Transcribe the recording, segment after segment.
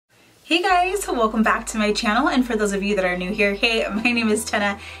Hey guys, welcome back to my channel, and for those of you that are new here, hey, my name is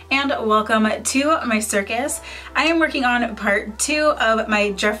Tenna and welcome to my circus. I am working on part 2 of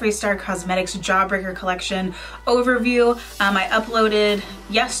my Jeffree Star Cosmetics Jawbreaker collection overview. I uploaded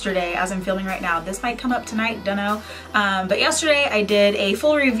yesterday as I'm filming right now. This might come up tonight, don't know. But yesterday I did a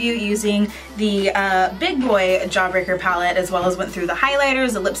full review using the Big Boy Jawbreaker palette, as well as went through the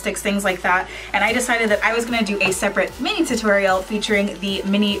highlighters, the lipsticks, things like that. And I decided that I was going to do a separate mini tutorial featuring the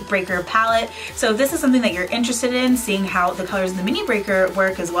Mini Breaker palette. So if this is something that you're interested in, seeing how the colors in the Mini Breaker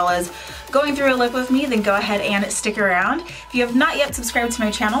work, as well as going through a look with me, then go ahead and stick around. If you have not yet subscribed to my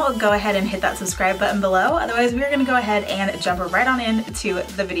channel, go ahead and hit that subscribe button below. Otherwise, we're going to go ahead and jump right on into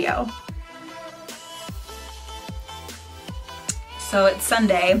the video. So it's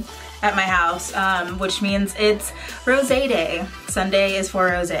Sunday at my house, which means it's rosé day. Sunday is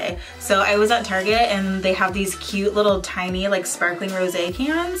for rosé. So I was at Target and they have these cute little tiny like sparkling rosé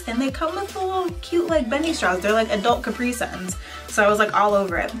cans, and they come with little cute like bendy straws. They're like adult Capri Suns. So I was like all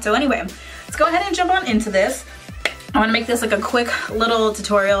over it. So anyway, let's go ahead and jump on into this. I want to make this like a quick little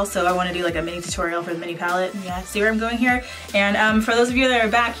tutorial, so I want to do like a mini tutorial for the mini palette. Yeah, see where I'm going here? And for those of you that are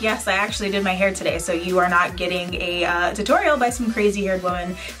back, yes, I actually did my hair today, so you are not getting a tutorial by some crazy haired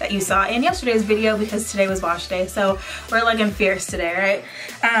woman that you saw in yesterday's video, because today was wash day, so we're looking fierce today,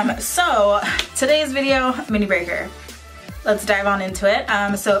 right? So today's video, Mini Breaker. Let's dive on into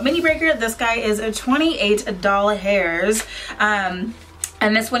it. So Mini Breaker, this guy is $28 hairs, and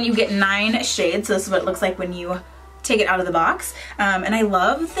this one you get 9 shades, so this is what it looks like when you take it out of the box. And I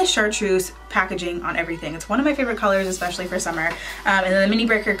love the chartreuse packaging on everything. It's one of my favorite colors, especially for summer. And then the Mini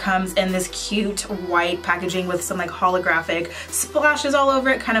Breaker comes in this cute white packaging with some like holographic splashes all over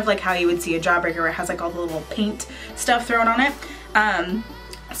it, kind of like how you would see a Jawbreaker where it has like all the little paint stuff thrown on it.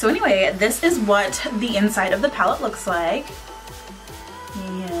 So anyway, this is what the inside of the palette looks like.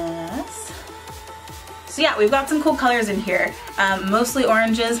 Yes. So yeah, we've got some cool colors in here. Mostly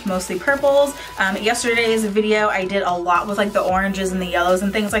oranges, mostly purples. Yesterday's video I did a lot with like the oranges and the yellows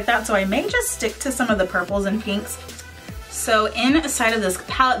and things like that, so I may just stick to some of the purples and pinks. So inside of this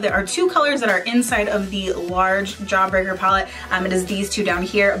palette, there are 2 colors that are inside of the large Jawbreaker palette. It is these 2 down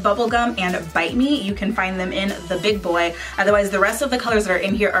here, Bubblegum and Bite Me. You can find them in the Big Boy. Otherwise, the rest of the colors that are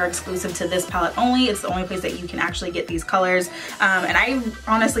in here are exclusive to this palette only. It's the only place that you can actually get these colors. And I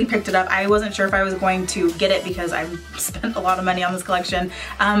honestly picked it up. I wasn't sure if I was going to get it because I've spent a lot of money on this collection.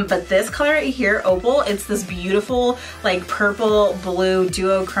 But this color right here, Opal, it's this beautiful like purple blue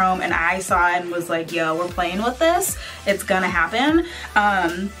duochrome, and I saw it and was like, yo, we're playing with this. It's gonna happen.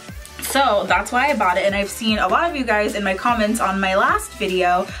 So that's why I bought it, and I've seen a lot of you guys in my comments on my last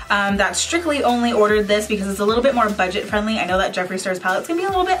video that strictly only ordered this because it's a little bit more budget friendly. I know that Jeffree Star's palette's gonna be a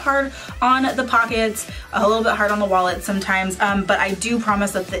little bit hard on the pockets, a little bit hard on the wallet sometimes, but I do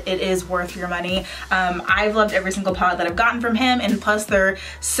promise that it is worth your money. I've loved every single palette that I've gotten from him, and plus they're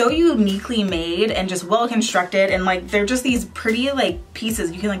so uniquely made and just well constructed, and like they're just these pretty like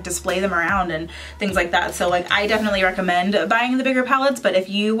pieces. You can like display them around and things like that. So like I definitely recommend buying the bigger palettes, but if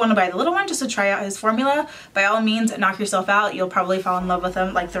you want to buy the little one just to try out his formula, by all means knock yourself out. You'll probably fall in love with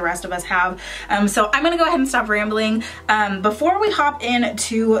him like the rest of us have. So I'm gonna go ahead and stop rambling. Before we hop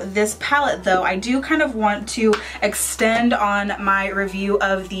into this palette though, I do kind of want to extend on my review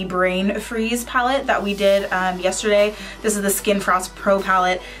of the Brain Freeze palette that we did yesterday. This is the Skin Frost Pro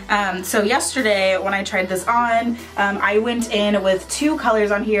palette. So yesterday when I tried this on, I went in with 2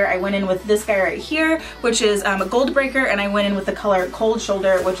 colors on here. I went in with this guy right here, which is a Gold Breaker, and I went in with the color Cold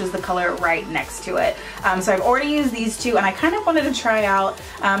Shoulder, which is the color right next to it. So I've already used these 2, and I kind of wanted to try out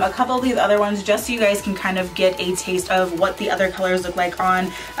a couple of these other ones just so you guys can kind of get a taste of what the other colors look like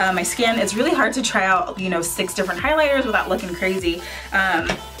on my skin. It's really hard to try out, you know, 6 different highlighters without looking crazy.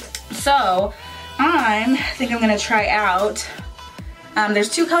 So I think I'm gonna try out, there's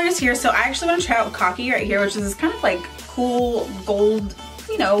 2 colors here, so I actually want to try out Cocky right here, which is this kind of like cool gold,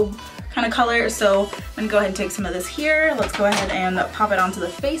 you know, kind of color. So I'm gonna go ahead and take some of this here. Let's go ahead and pop it onto the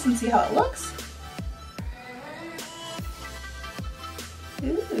face and see how it looks.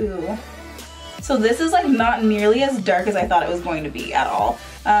 Ooh. So this is like not nearly as dark as I thought it was going to be at all.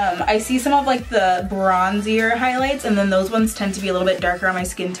 I see some of like the bronzier highlights, and then those ones tend to be a little bit darker on my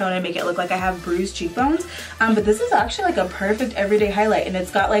skin tone and make it look like I have bruised cheekbones. But this is actually like a perfect everyday highlight, and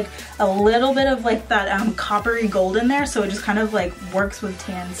it's got like a little bit of like that coppery gold in there, so it just kind of like works with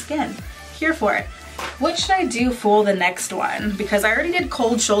tan skin. Here for it. What should I do for the next one? Because I already did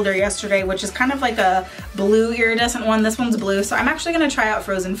Cold Shoulder yesterday, which is kind of like a blue iridescent one. This one's blue, so I'm actually gonna try out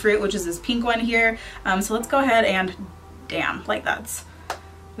Frozen Fruit, which is this pink one here. So let's go ahead and, damn, like that's,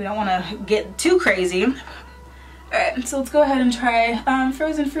 we don't wanna get too crazy. Alright, so let's go ahead and try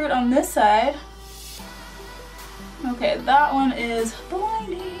frozen fruit on this side. Okay, that one is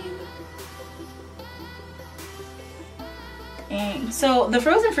blinding. Dang. So the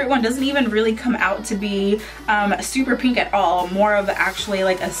frozen fruit one doesn't even really come out to be super pink at all, more of actually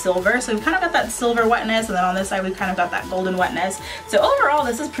like a silver. So we've kind of got that silver wetness, and then on this side we've kind of got that golden wetness. So overall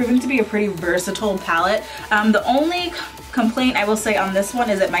this is proving to be a pretty versatile palette. The only complaint I will say on this one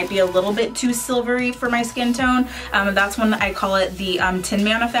is it might be a little bit too silvery for my skin tone. That's when I call it the Tin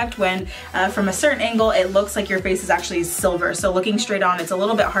Man effect, when from a certain angle it looks like your face is actually silver. So looking straight on, it's a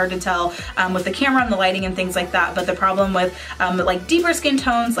little bit hard to tell with the camera and the lighting and things like that. But the problem with like deeper skin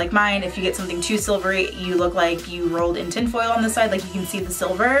tones like mine, if you get something too silvery, you look like you rolled in tinfoil on the side. Like you can see the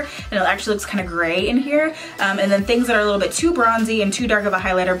silver, and it actually looks kind of gray in here. And then things that are a little bit too bronzy and too dark of a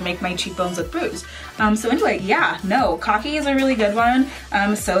highlighter make my cheekbones look bruised. So anyway, yeah, no, Cocky is a really good one.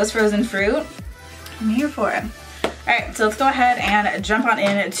 So is Frozen Fruit. I'm here for it. Alright, so let's go ahead and jump on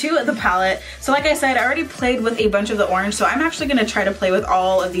into the palette. So like I said, I already played with a bunch of the orange, so I'm actually going to try to play with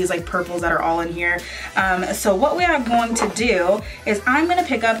all of these like purples that are all in here. So what we are going to do is I'm going to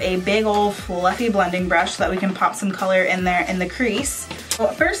pick up a big old fluffy blending brush so that we can pop some color in there in the crease.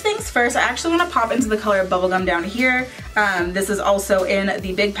 Well, first things first, I actually want to pop into the color Bubblegum down here. This is also in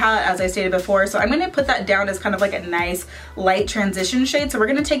the big palette, as I stated before, so I'm going to put that down as kind of like a nice light transition shade. So we're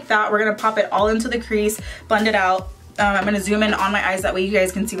going to take that, we're going to pop it all into the crease, blend it out. I'm going to zoom in on my eyes, that way you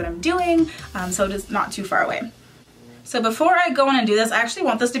guys can see what I'm doing, so just not too far away. So before I go in and do this, I actually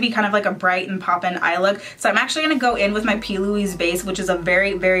want this to be kind of like a bright and pop-in eye look. So I'm actually going to go in with my P. Louise base, which is a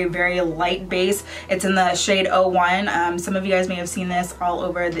very, very, very light base. It's in the shade 01. Some of you guys may have seen this all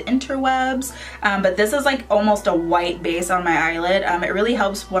over the interwebs, but this is like almost a white base on my eyelid. It really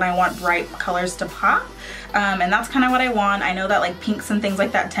helps when I want bright colors to pop. And that's kind of what I want. I know that like pinks and things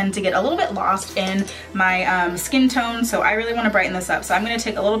like that tend to get a little bit lost in my skin tone, so I really want to brighten this up. So I'm going to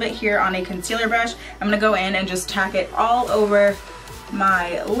take a little bit here on a concealer brush. I'm going to go in and just tack it all over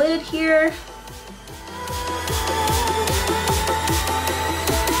my lid here.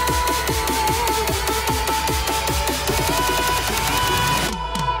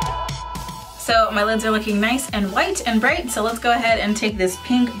 So my lids are looking nice and white and bright, so let's go ahead and take this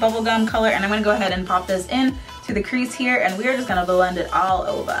pink bubblegum color, and I'm going to go ahead and pop this in to the crease here, and we are just going to blend it all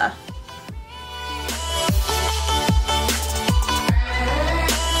over.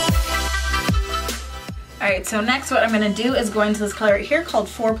 Alright, so next what I'm going to do is go into this color right here called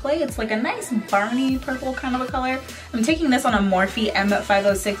Foreplay. It's like a nice Barney purple kind of a color. I'm taking this on a Morphe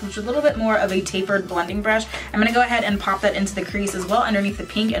M506, which is a little bit more of a tapered blending brush. I'm going to go ahead and pop that into the crease as well underneath the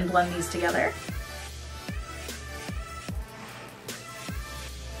pink and blend these together.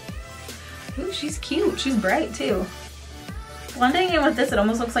 Ooh, she's cute. She's bright too. Blending in with this, it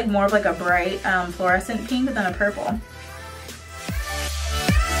almost looks like more of like a bright fluorescent pink than a purple.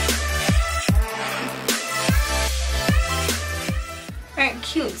 Alright,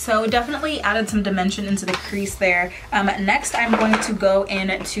 cute. So definitely added some dimension into the crease there. Next, I'm going to go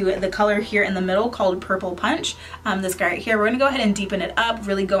into the color here in the middle called Purple Punch. This guy right here, we're going to go ahead and deepen it up,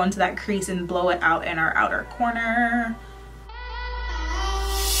 really go into that crease and blow it out in our outer corner.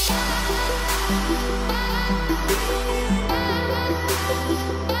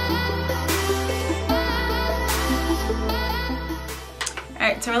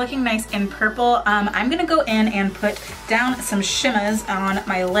 Alright, so we're looking nice in purple. I'm going to go in and put down some shimmers on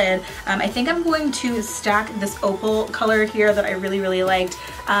my lid. I think I'm going to stack this opal color here that I really, really liked.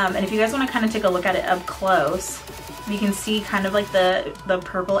 And if you guys want to kind of take a look at it up close, you can see kind of like the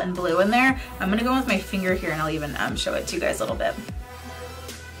purple and blue in there. I'm going to go with my finger here, and I'll even show it to you guys a little bit.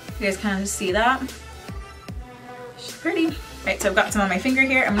 You guys kind of see that? She's pretty. Alright, so I've got some on my finger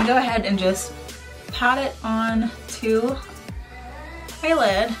here. I'm going to go ahead and just pat it on to my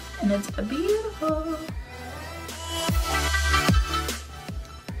lid, and it's beautiful.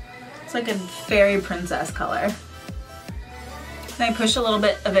 It's like a fairy princess color. And I push a little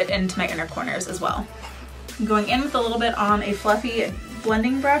bit of it into my inner corners as well. I'm going in with a little bit on a fluffy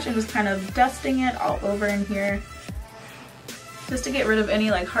blending brush and just kind of dusting it all over in here, just to get rid of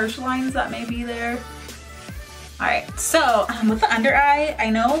any like harsh lines that may be there. Alright, so with the under eye, I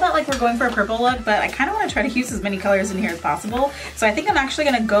know that like we're going for a purple look, but I kind of want to try to use as many colors in here as possible. So I think I'm actually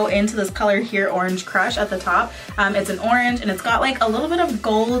going to go into this color here, Orange Crush, at the top. It's an orange, and it's got like a little bit of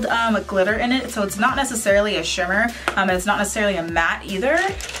gold glitter in it, so it's not necessarily a shimmer, and it's not necessarily a matte either.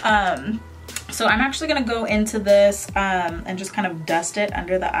 So I'm actually going to go into this and just kind of dust it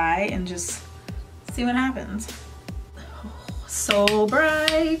under the eye and just see what happens. Oh, so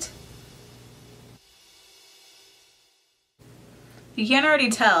bright. You can't already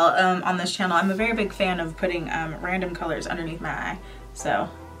tell on this channel, I'm a very big fan of putting random colors underneath my eye. So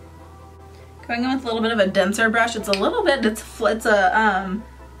going in with a little bit of a denser brush. It's a little bit,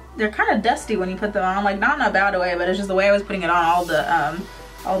 they're kind of dusty when you put them on, like not in a bad way, but it's just the way I was putting it on,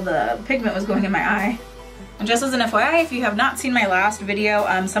 all the pigment was going in my eye. And just as an FYI, if you have not seen my last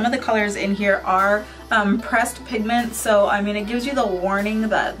video, some of the colors in here are pressed pigment, so I mean it gives you the warning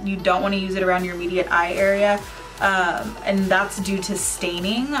that you don't want to use it around your immediate eye area, and that's due to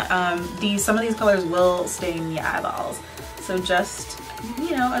staining. Some of these colors will stain your eyeballs, so just,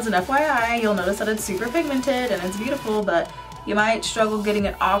 you know, as an FYI, you'll notice that it's super pigmented and it's beautiful, but you might struggle getting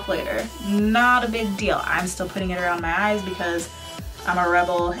it off later. Not a big deal. I'm still putting it around my eyes because I'm a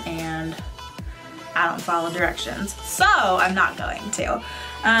rebel and I don't follow directions, so I'm not going to.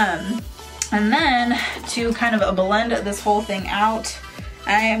 And then to kind of blend this whole thing out,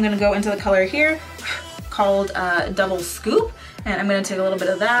 I am gonna go into the color here called Double Scoop, and I'm gonna take a little bit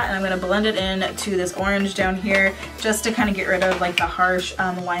of that and I'm gonna blend it in to this orange down here just to kind of get rid of like the harsh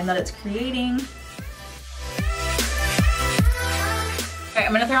line that it's creating. Okay,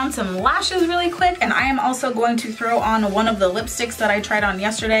 I'm gonna throw on some lashes really quick, and I am also going to throw on one of the lipsticks that I tried on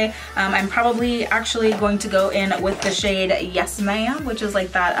yesterday. I'm probably actually going to go in with the shade Yes Ma'am, which is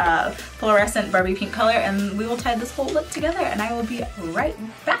like that fluorescent Barbie pink color, and we will tie this whole lip together and I will be right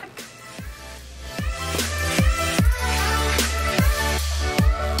back.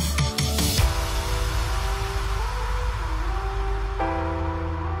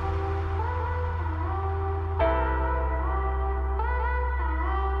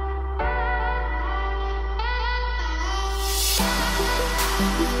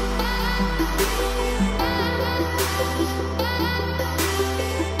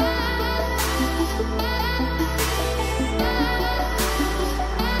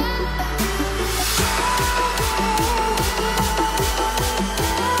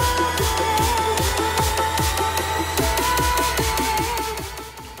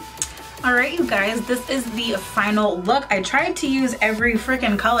 Alright you guys, this is the final look. I tried to use every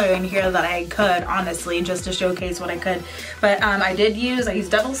freaking color in here that I could, honestly, just to showcase what I could. But I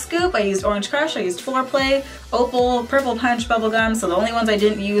used Double Scoop, I used Orange Crush, I used Foreplay, Opal, Purple Punch, Bubblegum, so the only ones I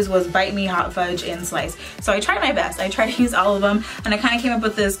didn't use was Bite Me, Hot Fudge, and Slice. So I tried my best. I tried to use all of them, and I kind of came up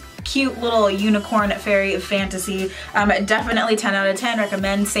with this cute little unicorn fairy fantasy. Definitely 10 out of 10,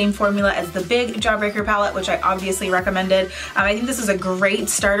 recommend. Same formula as the big Jawbreaker palette, which I obviously recommended. I think this is a great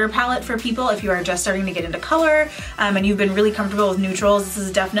starter palette for people if you are just starting to get into color and you've been really comfortable with neutrals. This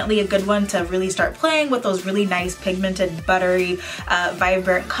is definitely a good one to really start playing with those really nice pigmented, buttery,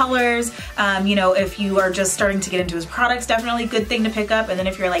 vibrant colors. You know, if you are just starting to get into his products, definitely a good thing to pick up. And then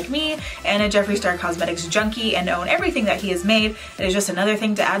if you're like me and a Jeffree Star Cosmetics junkie and own everything that he has made, it is just another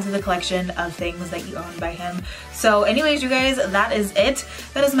thing to add to the collection of things that you own by him. So anyways, you guys, that is it.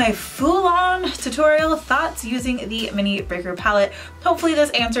 That is my full-on tutorial thoughts using the Mini Breaker palette. Hopefully this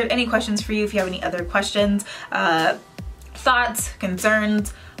answered any questions for you. If you have any other questions, thoughts,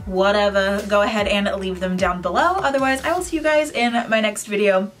 concerns, whatever, go ahead and leave them down below. Otherwise, I will see you guys in my next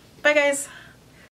video. Bye guys.